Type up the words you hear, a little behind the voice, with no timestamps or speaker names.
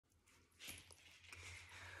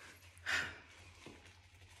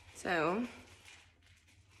So,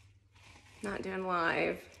 not doing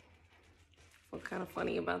live. I feel kind of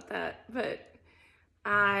funny about that, but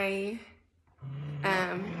I,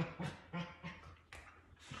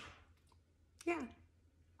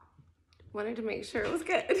 wanted to make sure it was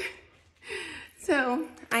good. So,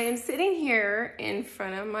 I am sitting here in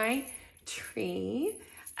front of my tree.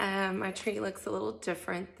 My tree looks a little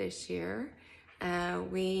different this year. I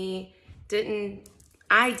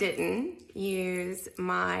didn't use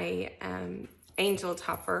my angel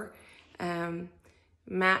topper.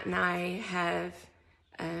 Matt and I have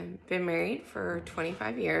been married for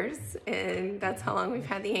 25 years, and that's how long we've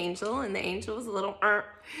had the angel, and the angel was a little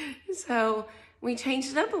so we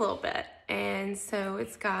changed it up a little bit, and so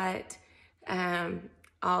it's got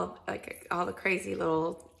all the crazy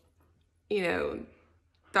little,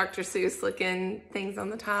 Dr. Seuss looking things on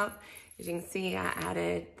the top. As you can see, I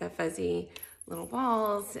added the fuzzy little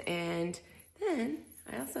balls, and then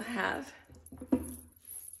I also have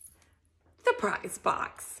the prize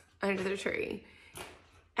box under the tree.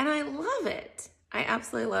 And I love it. I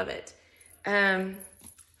absolutely love it.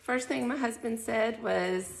 First thing my husband said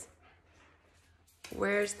was,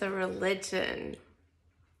 "Where's the religion?"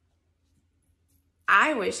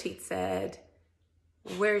 I wish he'd said,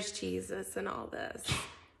 "Where's Jesus in all this?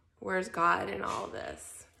 Where's God in all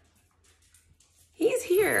this?" He's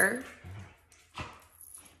here,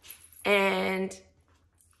 and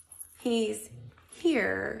he's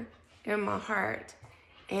here in my heart,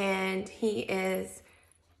 and he is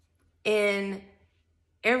in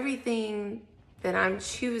everything that I'm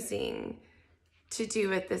choosing to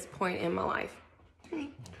do at this point in my life.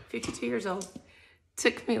 52 years old.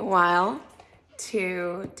 Took me a while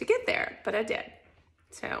to get there, but I did.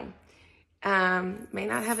 So, may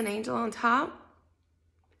not have an angel on top,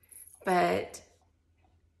 but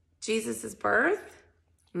Jesus' birth,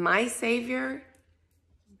 my Savior,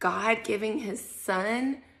 God giving his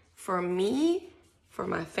son for me, for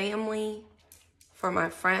my family, for my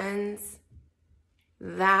friends,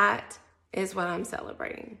 that is what I'm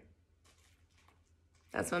celebrating.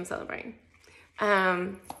 That's what I'm celebrating.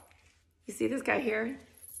 You see this guy here?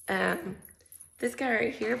 This guy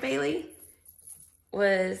right here, Bailey,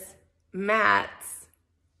 was Matt's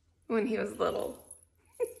when he was little.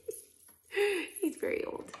 He's very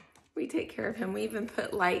old. We take care of him. We even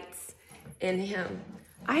put lights in him.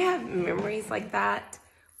 I have memories like that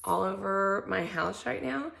all over my house right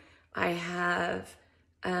now. I have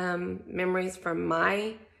memories from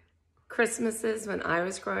my Christmases when I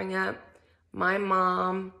was growing up. My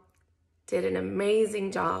mom did an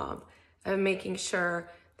amazing job of making sure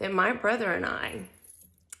that my brother and I'm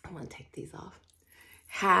gonna take these off,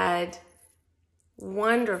 had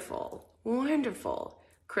wonderful, wonderful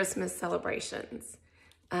Christmas celebrations.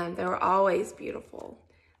 They were always beautiful.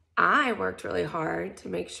 I worked really hard to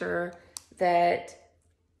make sure that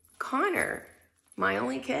Connor, my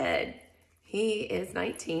only kid, he is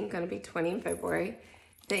 19, gonna be 20 in February,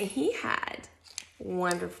 that he had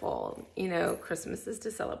wonderful, Christmases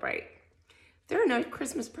to celebrate. There are no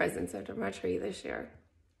Christmas presents under my tree this year.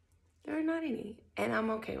 There are not any, and I'm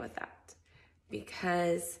okay with that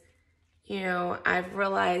because, I've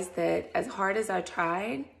realized that as hard as I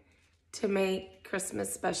tried to make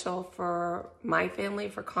Christmas special for my family,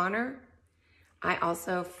 for Connor, I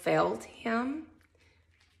also failed him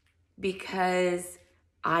because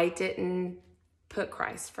I didn't put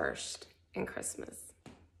Christ first in Christmas.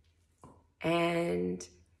 And,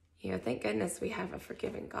 thank goodness we have a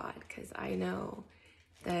forgiving God, because I know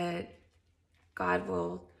that God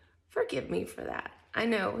will forgive me for that. I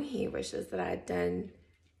know he wishes that I had done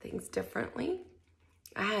things differently.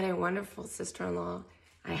 I had a wonderful sister-in-law.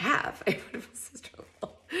 I have a wonderful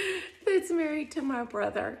sister-in-law that's married to my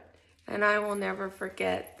brother. And I will never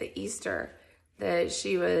forget the Easter that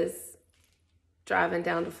she was driving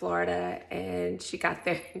down to Florida, and she got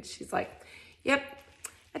there and she's like, "Yep,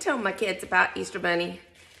 I told my kids about Easter Bunny.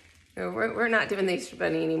 We're not doing the Easter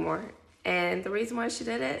Bunny anymore." And the reason why she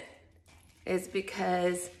did it is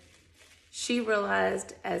because she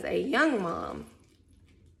realized as a young mom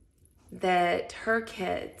that her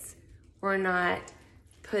kids were not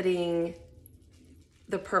putting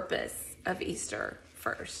the purpose of Easter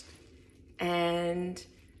first. And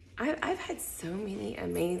I've had so many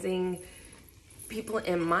amazing people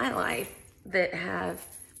in my life that have,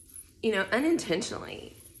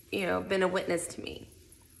 unintentionally, been a witness to me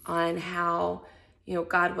on how,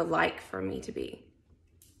 God would like for me to be.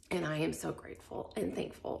 And I am so grateful and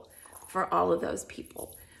thankful for all of those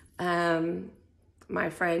people. My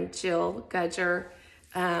friend Jill Gudger,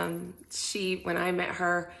 when I met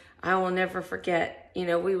her, I will never forget,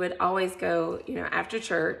 we would always go, after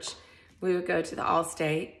church, we would go to the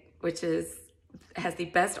Allstate which has the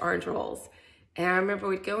best orange rolls. And I remember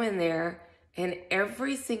we'd go in there, and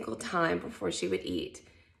every single time before she would eat,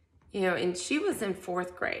 and she was in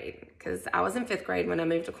 4th grade because I was in 5th grade when I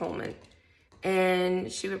moved to Coleman,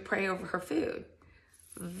 and she would pray over her food,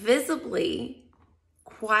 visibly,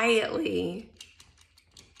 quietly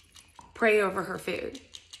pray over her food.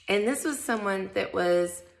 And this was someone that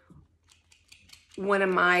was one of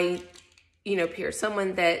my, peers,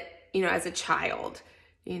 someone that, as a child,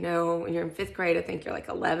 when you're in 5th grade, I think you're like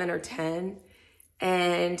 11 or 10.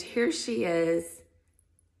 And here she is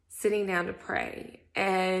sitting down to pray.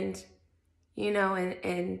 And,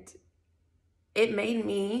 and it made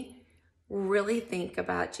me really think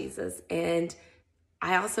about Jesus. And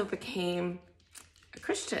I also became a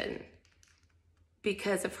Christian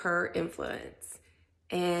because of her influence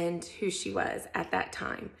and who she was at that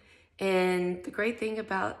time. And the great thing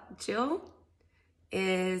about Jill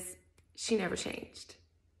is she never changed.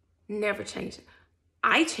 Never changed.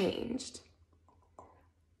 I changed.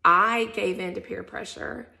 I gave in to peer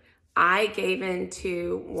pressure. I gave in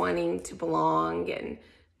to wanting to belong and,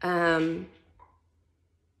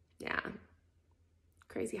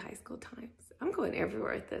 crazy high school times. I'm going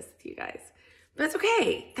everywhere with this with you guys. But that's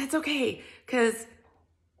okay. That's okay. Because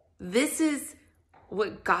this is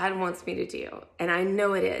what God wants me to do. And I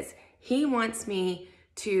know it is. He wants me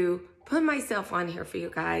to put myself on here for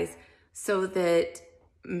you guys so that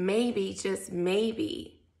maybe, just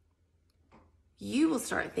maybe, you will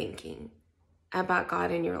start thinking about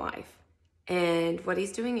God in your life and what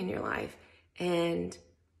he's doing in your life. And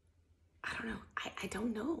I don't know. I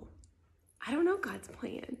don't know. I don't know God's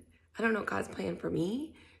plan. I don't know God's plan for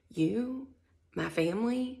me, you, my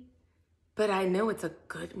family, but I know it's a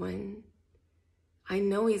good one. I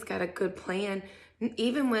know he's got a good plan.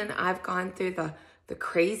 Even when I've gone through the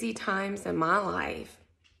crazy times in my life,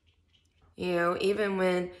 even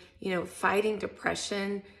when, fighting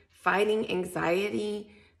depression, fighting anxiety,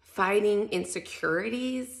 fighting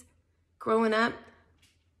insecurities growing up,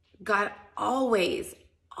 God always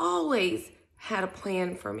had a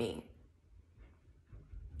plan for me.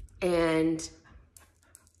 And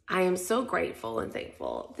I am so grateful and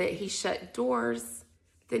thankful that he shut doors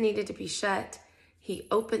that needed to be shut. He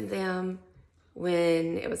opened them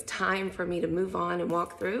when it was time for me to move on and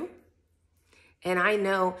walk through. And I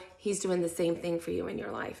know he's doing the same thing for you in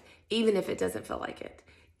your life, even if it doesn't feel like it.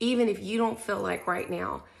 Even if you don't feel like right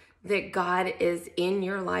now that God is in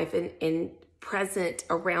your life and present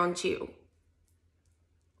around you.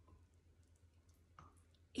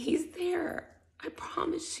 He's there. I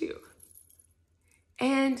promise you.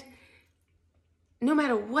 And no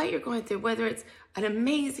matter what you're going through, whether it's an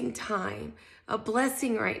amazing time, a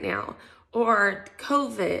blessing right now, or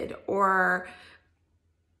COVID, or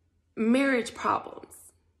marriage problems,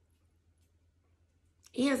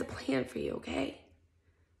 he has a plan for you, okay?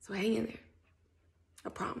 So hang in there. I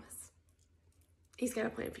promise. He's got a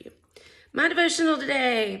plan for you. My devotional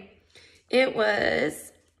today, it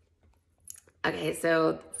was,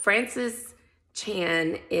 so Francis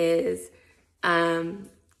Chan is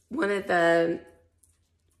one of the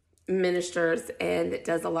ministers and that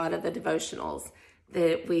does a lot of the devotionals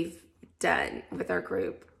that we've done with our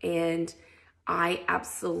group. And I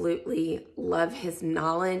absolutely love his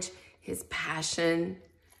knowledge, his passion,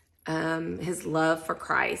 his love for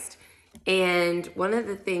Christ. And one of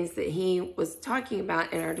the things that he was talking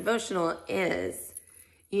about in our devotional is,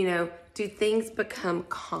 do things become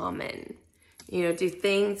common? Do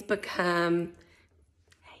things become,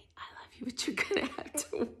 hey, I love you, but you're going to have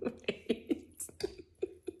to wait.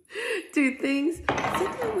 Do things, sit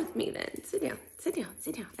down with me then. Sit down,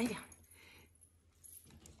 lay down.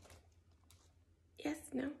 Yes,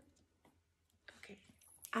 no? Okay,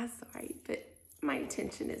 I'm sorry, but my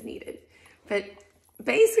attention is needed. But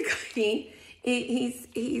basically,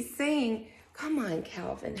 he's saying, come on,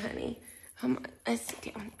 Calvin, honey. Come on, let's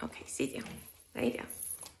sit down. Okay, sit down. Lay down.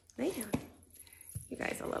 You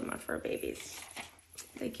guys, I love my fur babies.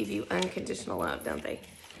 They give you unconditional love, don't they?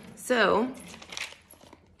 So,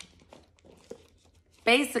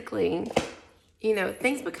 basically,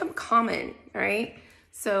 things become common, right?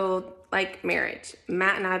 So, like marriage.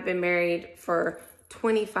 Matt and I have been married for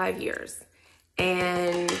 25 years.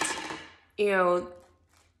 And,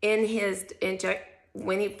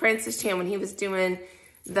 Francis Chan, when he was doing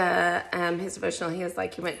his devotional, he was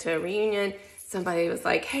like, he went to a reunion. Somebody was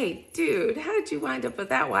like, hey, dude, how did you wind up with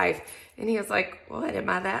that wife? And he was like, what, am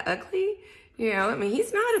I that ugly?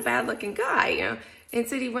 He's not a bad looking guy, And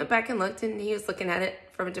so he went back and looked, and he was looking at it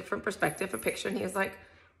from a different perspective, a picture. And he was like,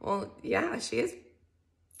 well, yeah, she is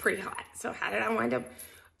pretty hot. So how did I wind up?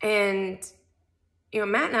 And,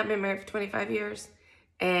 Matt and I have been married for 25 years.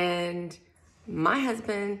 And my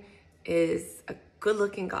husband is a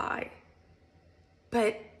good-looking guy.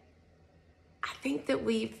 But I think that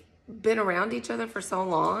we've been around each other for so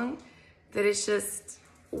long that it's just,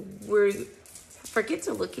 we forget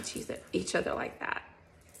to look at each other like that.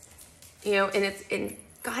 You know, and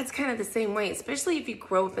God's kind of the same way, especially if you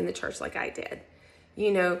grow up in the church like I did.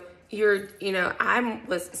 You know, I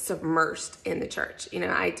was submersed in the church. You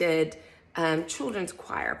know, I did children's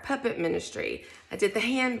choir, puppet ministry. I did the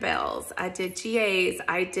handbells. I did GAs.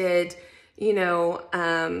 I did, you know,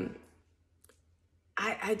 I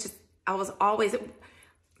was always,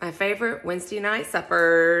 my favorite Wednesday night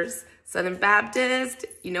suppers, Southern Baptist,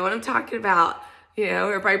 you know what I'm talking about. You know,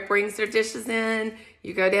 everybody brings their dishes in.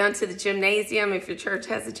 You go down to the gymnasium if your church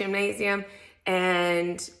has a gymnasium,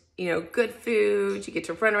 and, you know, good food. You get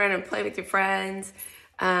to run around and play with your friends.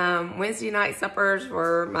 Wednesday night suppers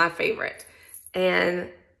were my favorite. And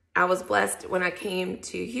I was blessed when I came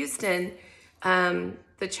to Houston.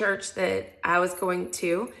 The church that I was going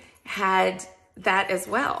to had that as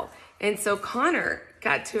well. And so Connor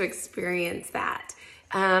got to experience that.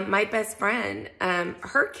 My best friend,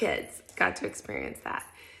 her kids got to experience that.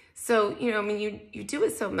 So, you know, I mean, you do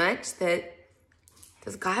it so much that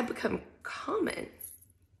does God become common?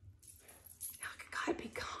 How can God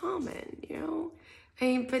be common, you know? I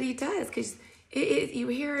mean, but he does, because you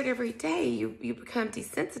hear it every day. You become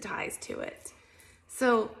desensitized to it.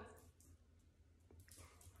 So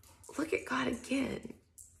look at God again.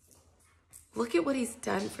 Look at what he's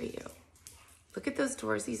done for you. Look at those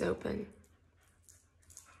doors he's opened.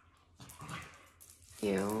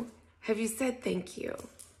 You know, have you said thank you?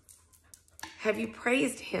 Have you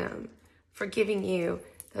praised him for giving you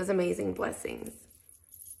those amazing blessings,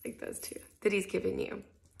 like those two that he's given you?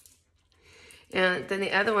 And then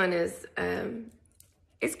the other one is,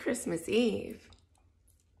 it's Christmas Eve.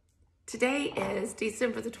 Today is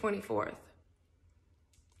December the 24th.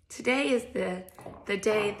 Today is the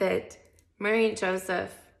day that Mary and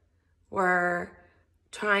Joseph were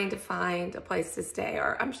trying to find a place to stay,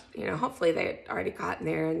 or you know, hopefully they had already gotten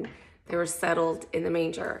there and they were settled in the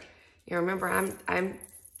manger. You know, remember, I'm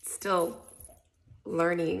still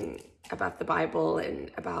learning about the Bible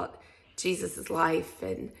and about Jesus's life,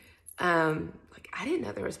 and like, I didn't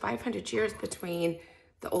know there was 500 years between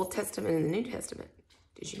the Old Testament and the New Testament.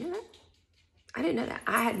 Did you know that? I didn't know that.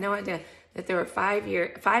 I had no idea that there were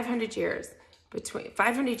 500 years between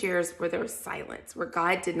 500 years where there was silence, where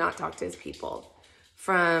God did not talk to his people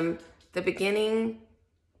from the beginning,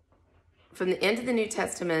 from the end of the New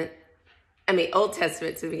Testament. I mean, Old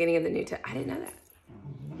Testament to the beginning of the New Testament. I didn't know that.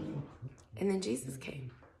 And then Jesus came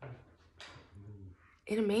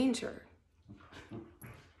in a manger.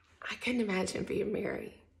 I couldn't imagine being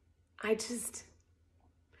Mary. I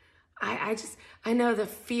know the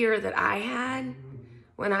fear that I had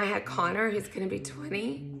when I had Connor, who's going to be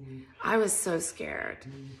 20. I was so scared.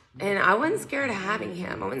 And I wasn't scared of having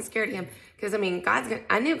him. I wasn't scared of him because, I mean,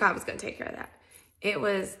 I knew God was going to take care of that. It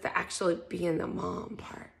was the actually being the mom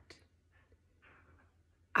part.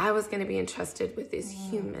 I was going to be entrusted with this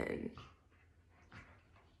human.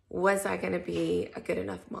 Was I going to be a good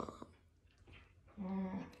enough mom?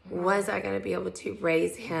 Was I going to be able to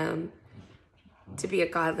raise him to be a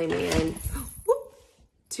godly man?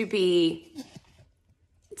 To be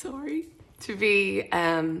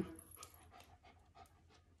a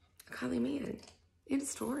godly man in a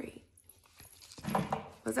story?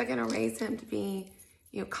 Was I going to raise him to be,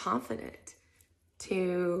 you know, confident,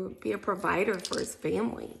 to be a provider for his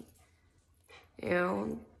family? You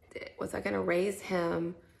know, was I going to raise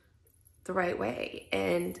him the right way?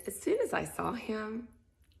 And as soon as I saw him,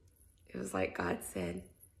 it was like God said,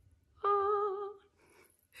 "Oh,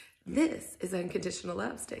 this is unconditional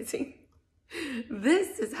love, Stacey.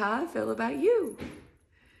 This is how I feel about you."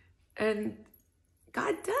 And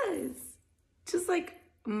God does. Just like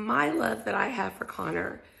my love that I have for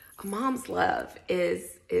Connor, a mom's love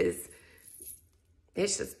is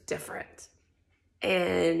it's just different.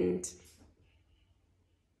 And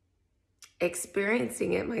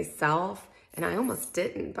experiencing it myself, and I almost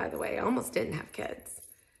didn't, by the way. I almost didn't have kids.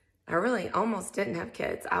 I really almost didn't have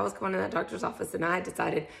kids. I was going to that doctor's office and I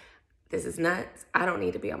decided, this is nuts. I don't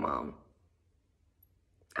need to be a mom.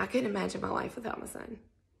 I couldn't imagine my life without my son.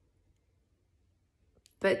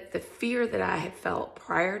 But the fear that I had felt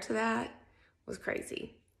prior to that was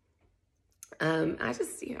crazy. I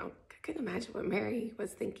just, you know, I couldn't imagine what Mary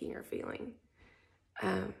was thinking or feeling.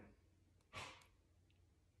 And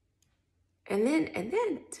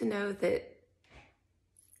then to know that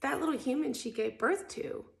that little human she gave birth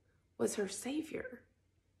to was her Savior,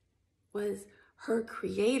 was her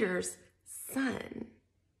Creator's son.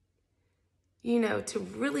 you know, to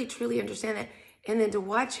really, truly understand that. And then to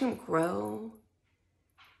watch him grow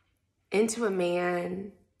into a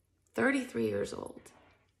man, 33 years old,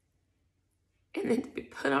 and then to be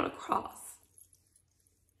put on a cross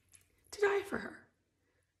to die for her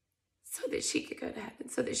so that she could go to heaven,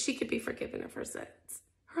 so that she could be forgiven of her sins,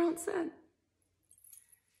 her own sin.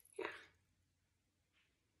 Yeah.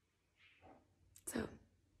 So,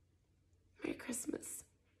 Merry Christmas.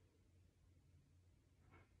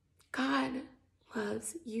 God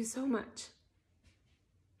loves you so much.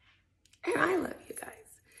 And I love you guys.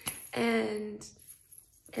 And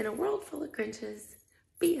in a world full of Grinches,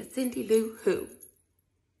 be a Cindy Lou Who.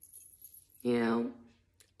 You know,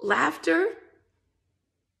 laughter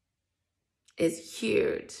is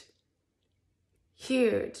huge.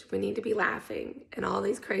 Huge. We need to be laughing in all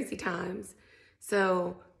these crazy times.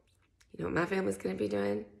 So, you know what my family's going to be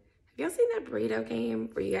doing? Have y'all seen that burrito game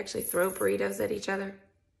where you actually throw burritos at each other?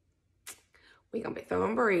 We're going to be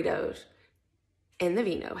throwing burritos in the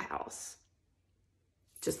Vino house.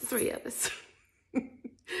 Just the three of us.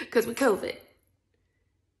 Because we COVID.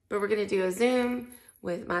 But we're going to do a Zoom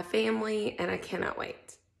with my family, and I cannot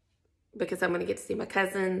wait. Because I'm going to get to see my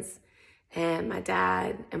cousins and my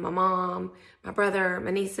dad and my mom, my brother,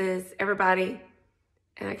 my nieces, everybody.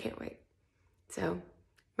 And I can't wait. So,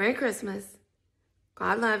 Merry Christmas.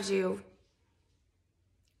 God loves you.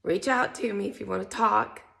 Reach out to me if you want to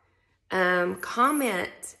talk.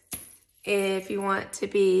 Comment if you want to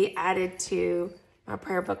be added to my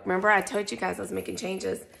prayer book. Remember, I told you guys I was making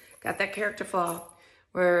changes. Got that character flaw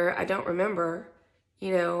where I don't remember,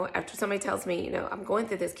 you know, after somebody tells me, you know, I'm going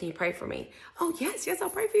through this, can you pray for me? Oh, yes, I'll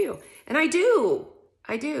pray for you. And I do.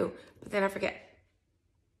 But then I forget.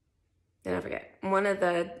 One of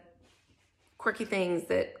the quirky things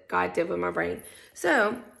that God did with my brain.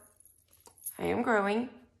 So, I am growing,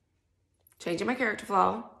 changing my character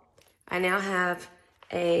flaw. I now have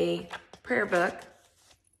a prayer book,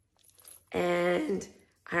 and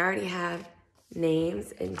I already have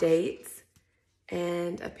names and dates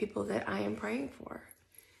and of people that I am praying for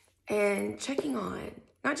and checking on,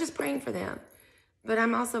 not just praying for them, but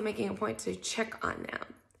I'm also making a point to check on them.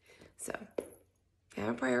 So if you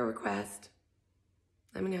have a prayer request,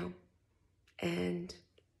 let me know. And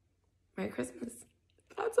Merry Christmas.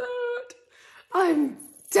 That's it. I'm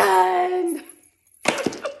done.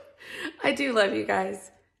 I do love you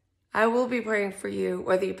guys. I will be praying for you,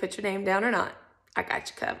 whether you put your name down or not. I got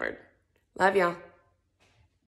you covered. Love y'all.